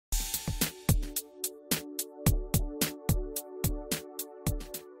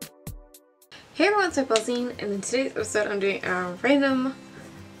Hey everyone, it's Polzine, and in today's episode I'm doing a random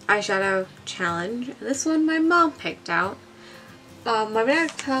eyeshadow challenge. And this one my mom picked out. My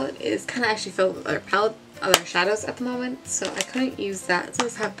magnetic palette is kind of actually filled with other shadows at the moment, so I couldn't use that. So I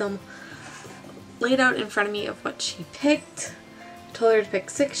just have them laid out in front of me of what she picked. I told her to pick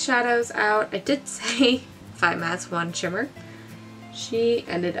 6 shadows out. I did say 5 mattes, 1 shimmer. She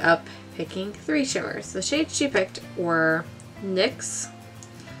ended up picking 3 shimmers. The shades she picked were NYX,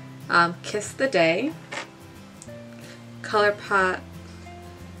 Kiss the Day, ColourPop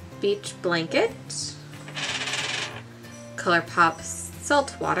Beach Blanket, ColourPop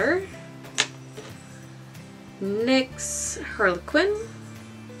Saltwater, NYX Harlequin.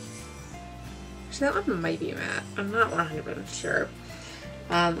 Actually, that one might be matte. I'm not 100% sure.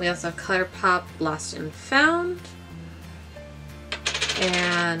 We also have ColourPop Lost and Found,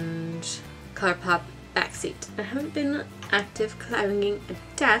 and ColourPop Backseat. I haven't been active because I've been getting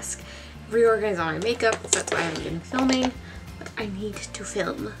a desk, reorganize all my makeup, so that's why I haven't been filming, but I need to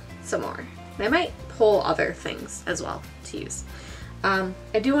film some more. And I might pull other things as well to use. I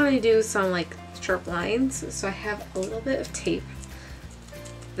do want to do some like sharp lines, so I have a little bit of tape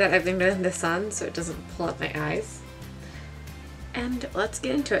that I've been doing this on so it doesn't pull up my eyes. And let's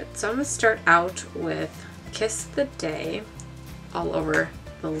get into it. So I'm going to start out with Kiss the Day all over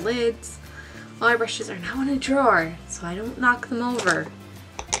the lids. All my brushes are now in a drawer, so I don't knock them over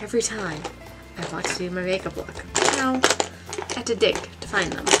every time I want to do my makeup look. Now, I have to dig to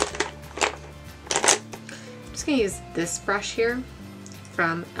find them. I'm just going to use this brush here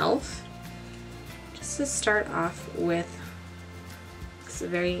from e.l.f. just to start off with this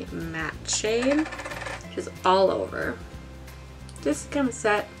very matte shade, which is all over. Just kind of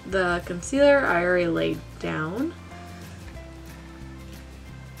set the concealer I already laid down.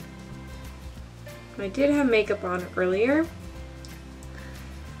 I did have makeup on earlier,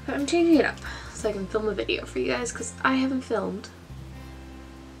 but I'm changing it up so I can film a video for you guys because I haven't filmed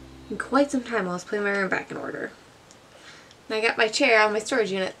in quite some time while I was putting my room back in order. And I got my chair on my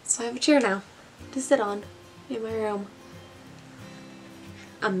storage unit, so I have a chair now to sit on in my room.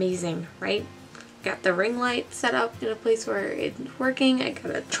 Amazing, right? Got the ring light set up in a place where it's working. I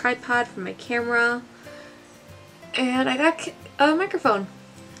got a tripod for my camera, and I got a microphone.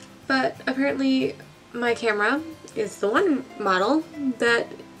 But apparently my camera is the one model that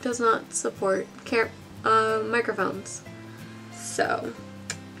does not support microphones. So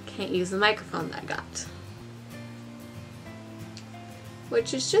I can't use the microphone that I got.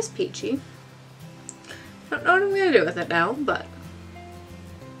 Which is just peachy. Don't know what I'm going to do with it now, but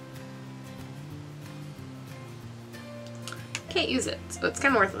can't use it, so it's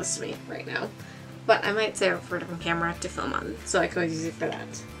kind of worthless to me right now. But I might save it for a different camera to film on, so I can always use it for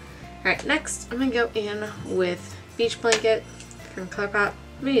that. Alright, next I'm going to go in with Beach Blanket from ColourPop.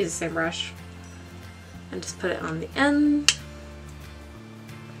 I'm going to use the same brush and just put it on the end.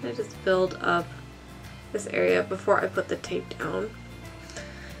 I just build up this area before I put the tape down.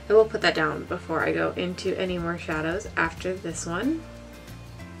 I will put that down before I go into any more shadows after this one.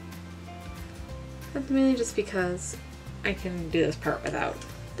 That's mainly just because I can do this part without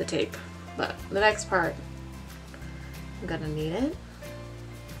the tape, but the next part I'm going to need it.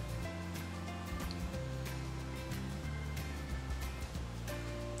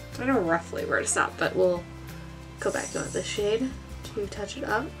 I know roughly where to stop, but we'll go back in with this shade to touch it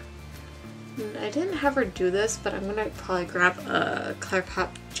up. And I didn't have her do this, but I'm gonna probably grab a ColourPop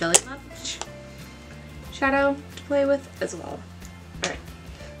Jelly Munch shadow to play with as well. Alright,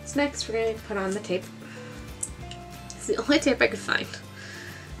 so next we're going to put on the tape. It's the only tape I could find.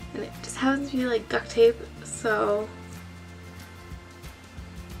 And it just happens to be like duct tape, so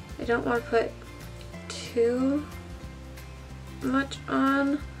I don't want to put too much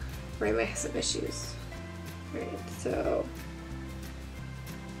on. I might have some issues. Right, so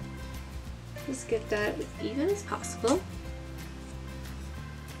just get that as even as possible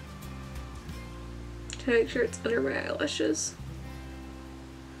to make sure it's under my eyelashes.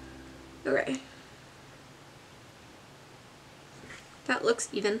 Okay. That looks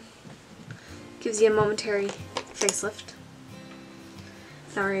even. Gives you a momentary facelift.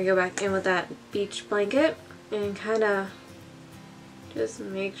 Now we're gonna go back in with that beach blanket and kind of just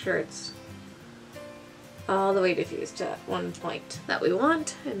make sure it's all the way diffused to one point that we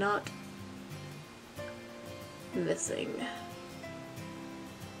want and not missing.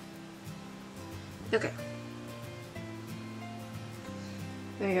 Okay.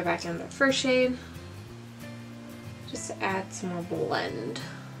 Then we go back in the first shade just to add some more blend.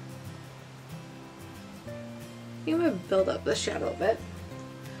 I'm gonna build up the shadow a bit.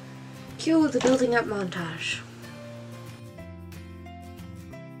 Cue the building up montage.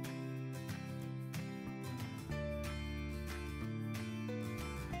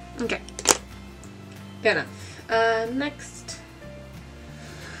 Good enough. Next,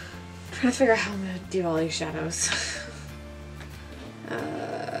 I'm trying to figure out how I'm gonna do all these shadows.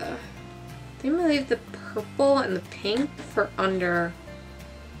 I think I'm gonna leave the purple and the pink for under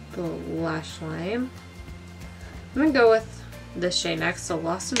the lash line. I'm gonna go with this shade next, so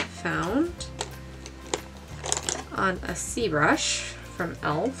Lost and Found, on a C brush from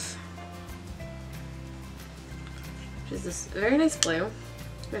e.l.f., which is this very nice blue. I'm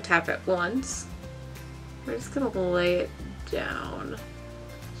gonna tap it once. We're just gonna lay it down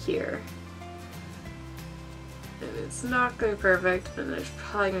here. And it's not gonna be perfect, and there's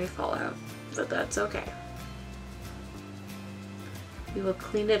probably gonna be fallout, but that's okay. We will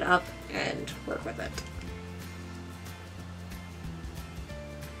clean it up and work with it.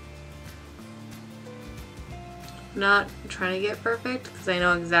 I'm not trying to get perfect because I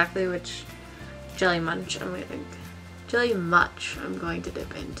know exactly which jelly munch I'm going to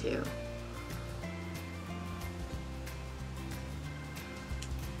dip into.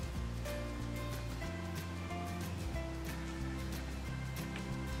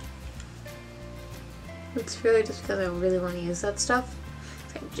 It's really just because I really want to use that stuff.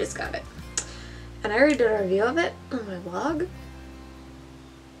 I just got it. And I already did a review of it on my blog.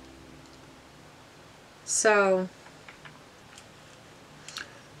 So,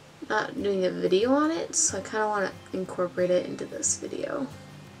 not doing a video on it, so I kind of want to incorporate it into this video.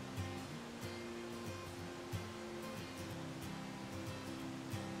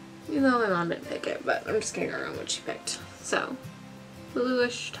 Even though my mom didn't pick it, but I'm just gonna go around what she picked. So,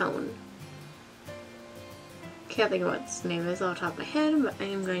 bluish tone. Can't think of what its name is off the top of my head, but I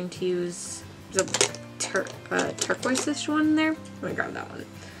am going to use the turquoise-ish one there. I'm gonna grab that one.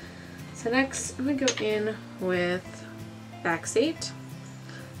 So next, I'm gonna go in with FAQS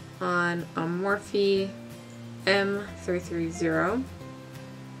on a Morphe M330.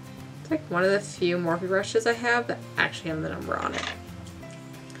 It's like one of the few Morphe brushes I have that actually have the number on it.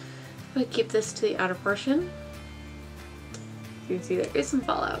 I'm gonna keep this to the outer portion. You can see there is some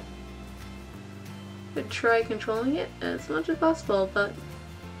fallout. I'm gonna try controlling it as much as possible, but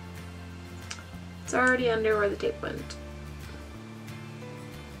it's already under where the tape went.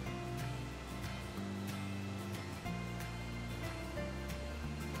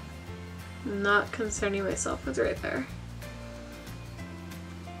 I'm not concerning myself with right there,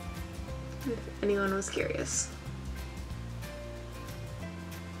 if anyone was curious.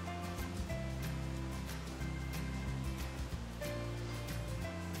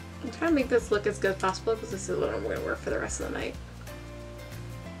 I'm trying to make this look as good as possible because this is what I'm going to wear for the rest of the night.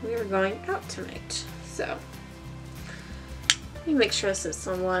 We are going out tonight, so let me make sure this is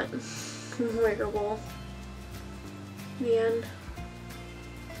somewhat wearable in the end.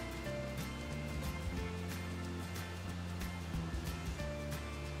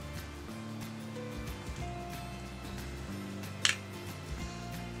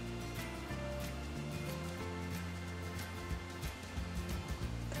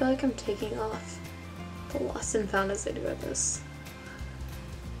 I feel like I'm taking off the Lost and Found as I do with this.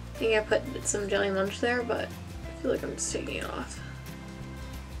 I think I put some jelly munch there, but I feel like I'm just taking it off.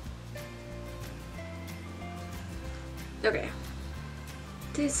 Okay.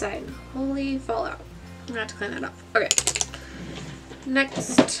 Decide. Holy fallout. I'm gonna have to clean that up. Okay.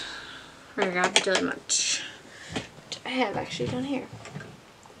 Next, we're gonna grab the jelly munch, which I have actually done here.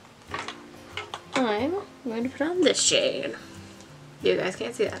 I'm going to put on this shade. You guys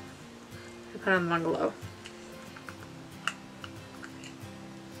can't see that. I put on the one below,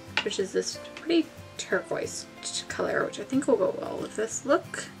 which is this pretty turquoise color, which I think will go well with this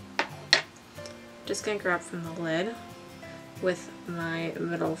look. Just gonna grab from the lid with my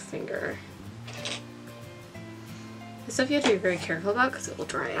middle finger. This stuff you have to be very careful about because it will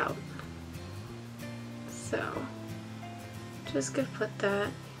dry out. So, just gonna put that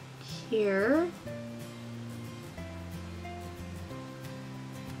here.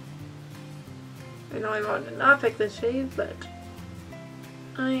 I know I wanted to not pick this shade, but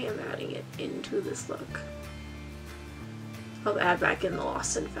I am adding it into this look. I'll add back in the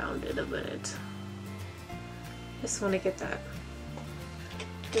Lost and Found in a minute. Just want to get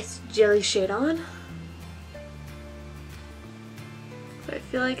this jelly shade on. But I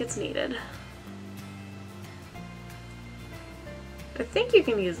feel like it's needed. I think you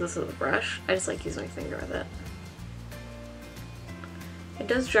can use this with a brush. I just like using my finger with it. It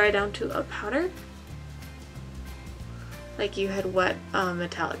does dry down to a powder, like you had wet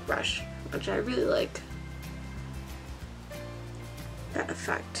metallic brush, which I really like that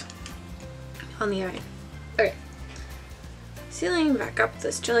effect on the eye. Okay, sealing back up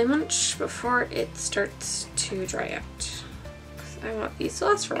this jelly munch before it starts to dry out, because I want these to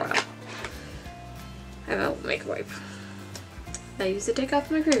last for a while. I have a makeup wipe that I used to take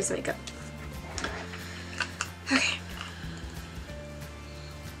off my previous makeup. Okay.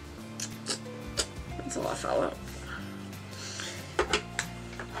 That's a lot of fallout.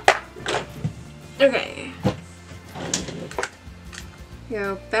 Okay.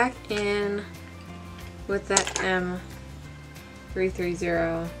 Go back in with that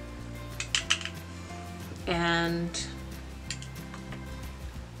M330 and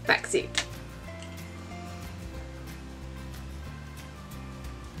backseat.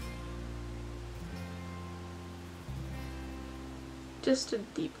 Just to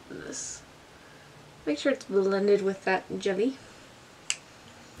deepen this. Make sure it's blended with that jelly.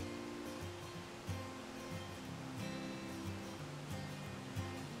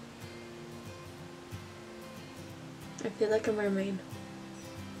 I feel like a mermaid.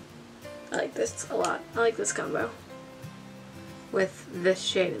 I like this a lot. I like this combo with this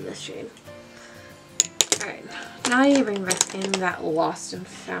shade and this shade. Alright, now I need to bring back in that lost and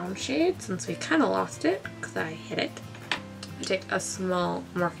found shade since we kind of lost it because I hit it. I take a small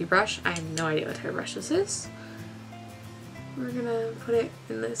Morphe brush. I have no idea what type of brush this is. We're gonna put it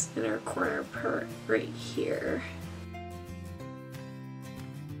in this inner corner part right here.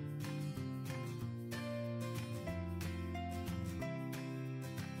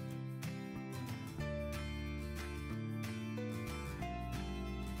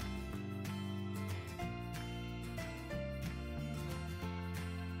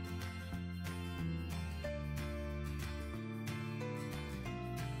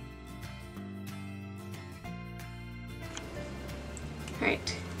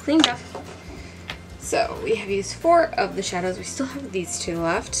 Alright, cleaned up. So we have used 4 of the shadows. We still have these 2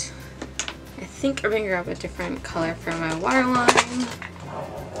 left. I think I'm going to grab a different color for my waterline.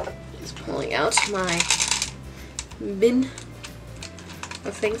 Just pulling out my bin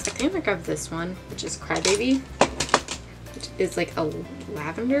of things. I think I'm going to grab this one, which is Crybaby, which is like a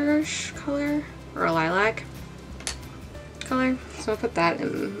lavenderish color or a lilac color. So I'll put that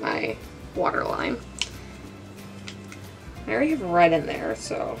in my waterline. I already have red in there,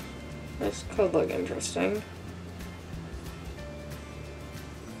 so this could look interesting.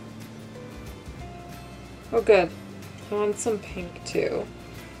 Oh good, I want some pink too.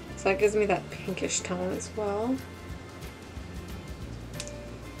 So that gives me that pinkish tone as well.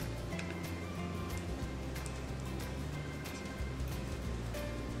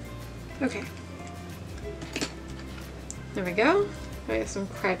 Okay. There we go. I have some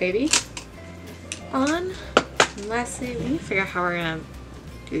Crybaby on. And lastly, we need to figure out how we're gonna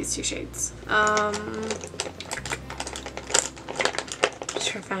do these 2 shades. Just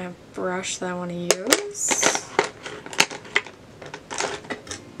trying to find a brush that I want to use.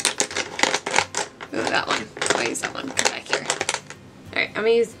 Ooh, that one. I'll use that one. Come back here. Alright, I'm gonna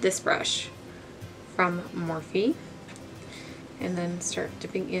use this brush from Morphe. And then start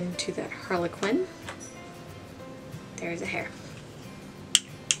dipping into that Harlequin. There's a hair.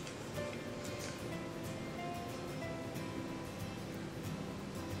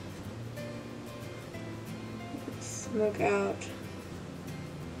 Smoke out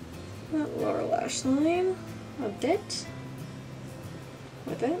that lower lash line a bit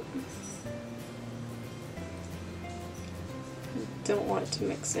with it. I don't want it to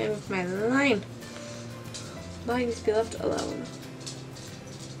mix in with my line. Line needs to be left alone.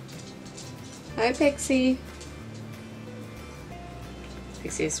 Hi, Pixie.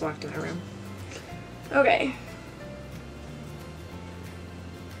 Pixie just walked in my room. Okay.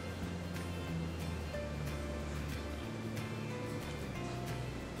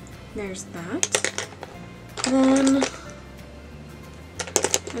 There's that. Then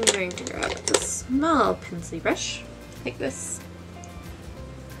I'm going to grab a small pencil brush like this,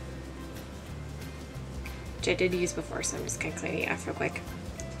 which I did use before, so I'm just kind of cleaning it off real quick.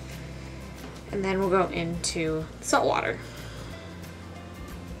 And then we'll go into salt water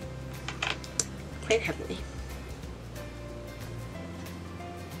quite heavily.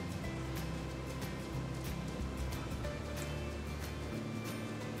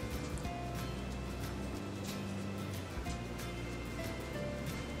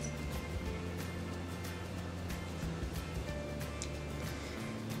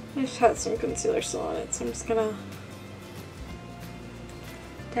 I just had some concealer still on it, so I'm just gonna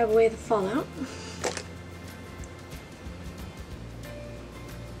dab away the fallout.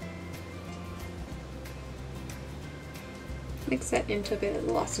 Mix that into a bit of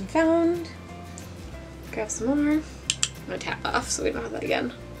the Lost and Found. Grab some more. I'm gonna tap off so we don't have that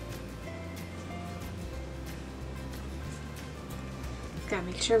again. Gotta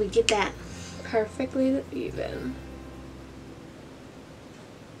make sure we get that perfectly even.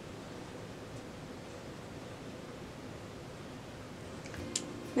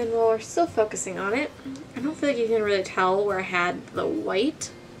 Then while we're still focusing on it, I don't feel like you can really tell where I had the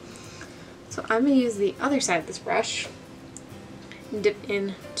white. So I'm going to use the other side of this brush and dip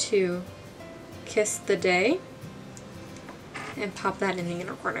into Kiss the Day and pop that in the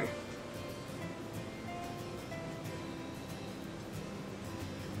inner corner.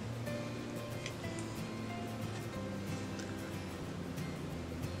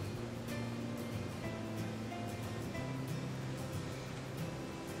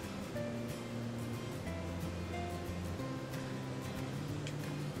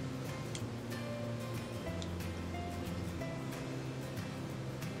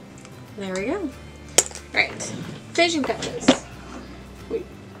 There we go. Alright, finishing touches.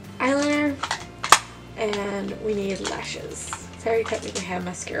 Eyeliner, and we need lashes. Sorry, technically have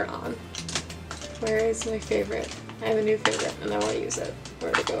mascara on. Where is my favorite? I have a new favorite and I want to use it.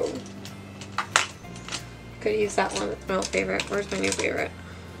 Where to go? Could use that one. That's my old favorite. Where's my new favorite?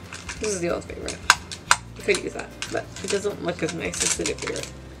 This is the old favorite. I could use that, but it doesn't look as nice as the new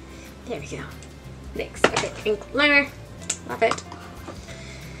favorite. There we go. Next. Okay, ink liner. Love it.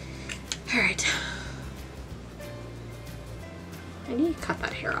 Alright. I need to cut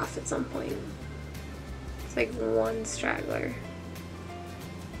that hair off at some point. It's like one straggler.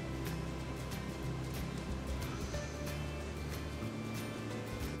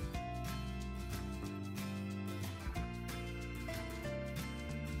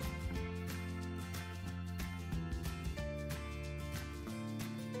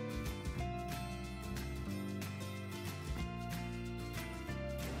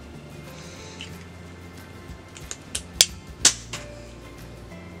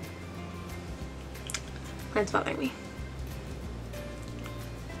 Mine's bothering me.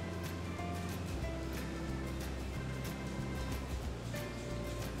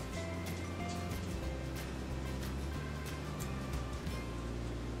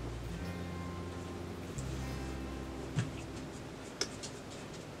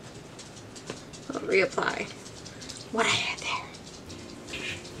 I'll reapply what I had there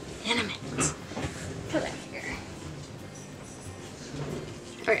in a minute. Put that here.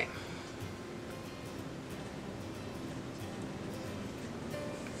 Okay.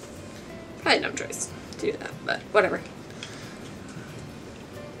 Probably a dumb choice to do that, but whatever.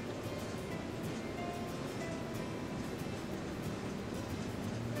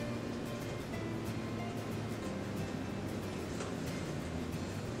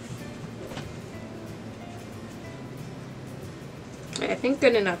 I think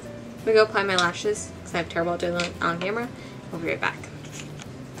good enough. I'm gonna go apply my lashes because I have terrible doing it on camera. I'll be right back.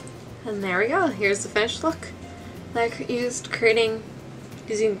 And there we go. Here's the finished look that I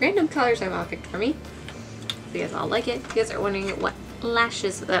using random colors my mom picked for me. If you guys all like it. If you guys are wondering what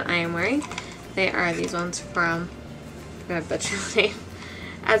lashes that I am wearing, they are these ones from, I'm gonna butcher the name,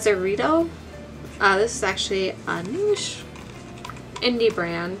 Azarito. This is actually a newish indie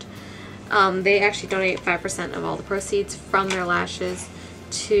brand. They actually donate 5% of all the proceeds from their lashes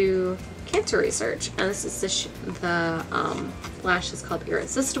to cancer research, and this is the lashes called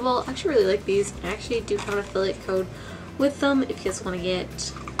Irresistible. I actually really like these. I actually do have an affiliate code with them if you guys want to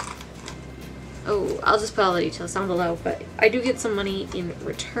get, I'll just put all the details down below, but I do get some money in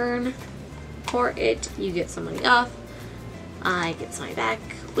return for it. You get some money off, I get some money back,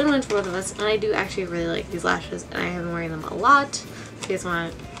 win-win for both of us, and I do actually really like these lashes, and I have been wearing them a lot. If you guys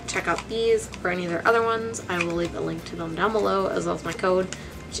want to check out these or any of their other ones, I will leave a link to them down below, as well as my code,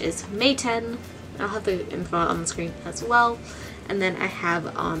 which is May10. I'll have the info on the screen as well. And then I have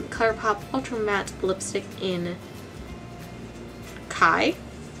ColourPop Ultra Matte Lipstick in Chi,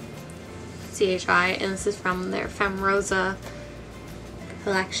 C-H-I, and this is from their Femme Rosa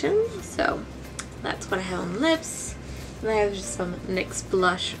collection. So that's what I have on the lips. And I have just some NYX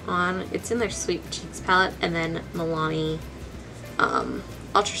blush on. It's in their Sweet Cheeks palette, and then Milani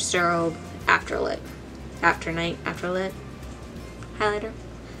Ultra Strobe Afternight Afterlit highlighter.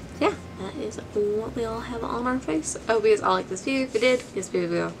 Yeah, that is what we all have on our face. I hope you guys all like this video. If you did, please give the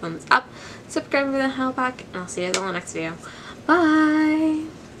video a thumbs up. Subscribe for the Howl Pack, and I'll see you guys on the next video.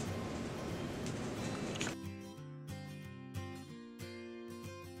 Bye!